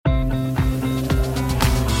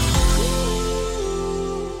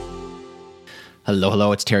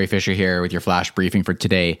Hello, it's Terry Fisher here with your flash briefing for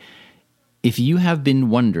today. If you have been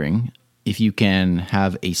wondering if you can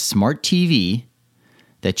have a smart TV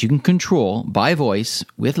that you can control by voice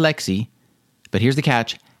with Lexi, but here's the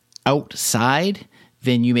catch, outside,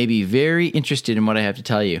 then you may be very interested in what I have to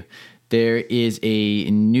tell you. There is a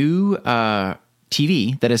new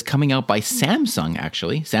TV that is coming out by Samsung,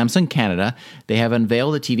 actually, Samsung Canada. They have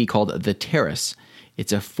unveiled a TV called The Terrace.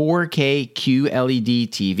 It's a 4K QLED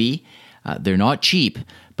TV. They're not cheap,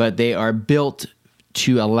 but they are built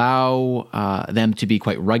to allow them to be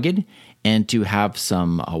quite rugged and to have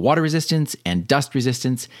some water resistance and dust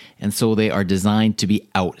resistance. And so they are designed to be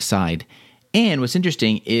outside. And what's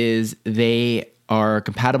interesting is they are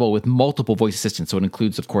compatible with multiple voice assistants. So it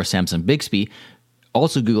includes, of course, Samsung Bixby,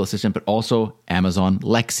 also Google Assistant, but also Amazon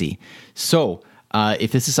Lexi. So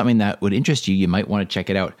if this is something that would interest you, you might want to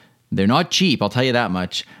check it out. They're not cheap, I'll tell you that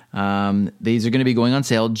much. These are going to be going on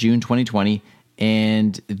sale June 2020,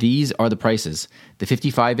 and these are the prices. The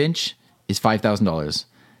 55-inch is $5,000.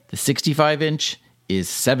 The 65-inch is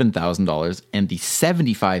 $7,000, and the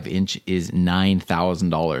 75-inch is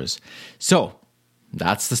 $9,000. So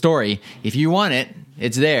that's the story. If you want it,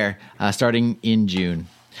 it's there starting in June.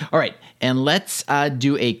 All right, and let's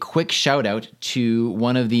do a quick shout out to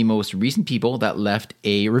one of the most recent people that left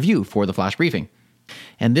a review for the Flash Briefing.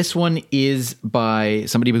 And this one is by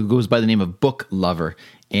somebody who goes by the name of Book Lover.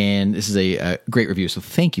 And this is a great review. So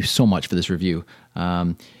thank you so much for this review.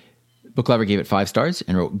 Book Lover gave it 5 stars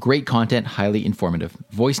and wrote, great content, highly informative.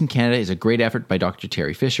 Voice in Canada is a great effort by Dr.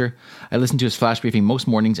 Terry Fisher. I listen to his Flash Briefing most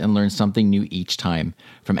mornings and learn something new each time.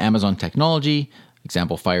 From Amazon technology,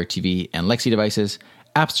 example Fire TV and Lexi devices,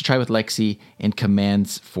 apps to try with Lexi, and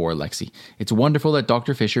commands for Lexi. It's wonderful that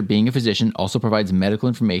Dr. Fisher, being a physician, also provides medical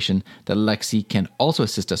information that Lexi can also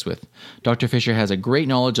assist us with. Dr. Fisher has a great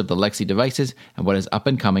knowledge of the Lexi devices and what is up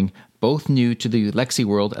and coming, both new to the Lexi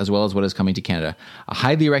world as well as what is coming to Canada. I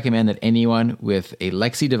highly recommend that anyone with a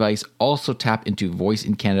Lexi device also tap into Voice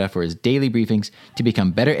in Canada for his daily briefings to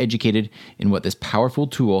become better educated in what this powerful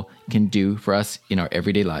tool can do for us in our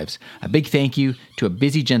everyday lives. A big thank you to a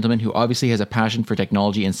busy gentleman who obviously has a passion for technology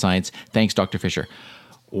and science. Thanks, Dr. Fisher.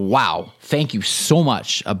 Wow. Thank you so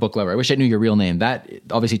much, Book Lover. I wish I knew your real name. That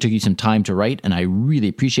obviously took you some time to write, and I really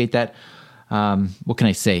appreciate that. What can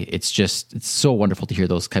I say? It's so wonderful to hear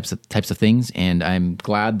those types of things, and I'm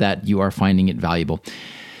glad that you are finding it valuable.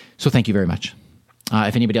 So thank you very much.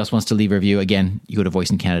 If anybody else wants to leave a review, again, you go to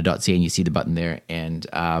voiceincanada.ca and you see the button there. And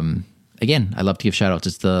again, I love to give shout outs.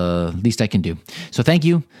 It's the least I can do. So thank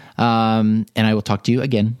you. And I will talk to you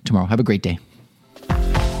again tomorrow. Have a great day.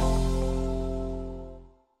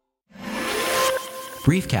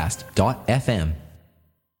 Briefcast.fm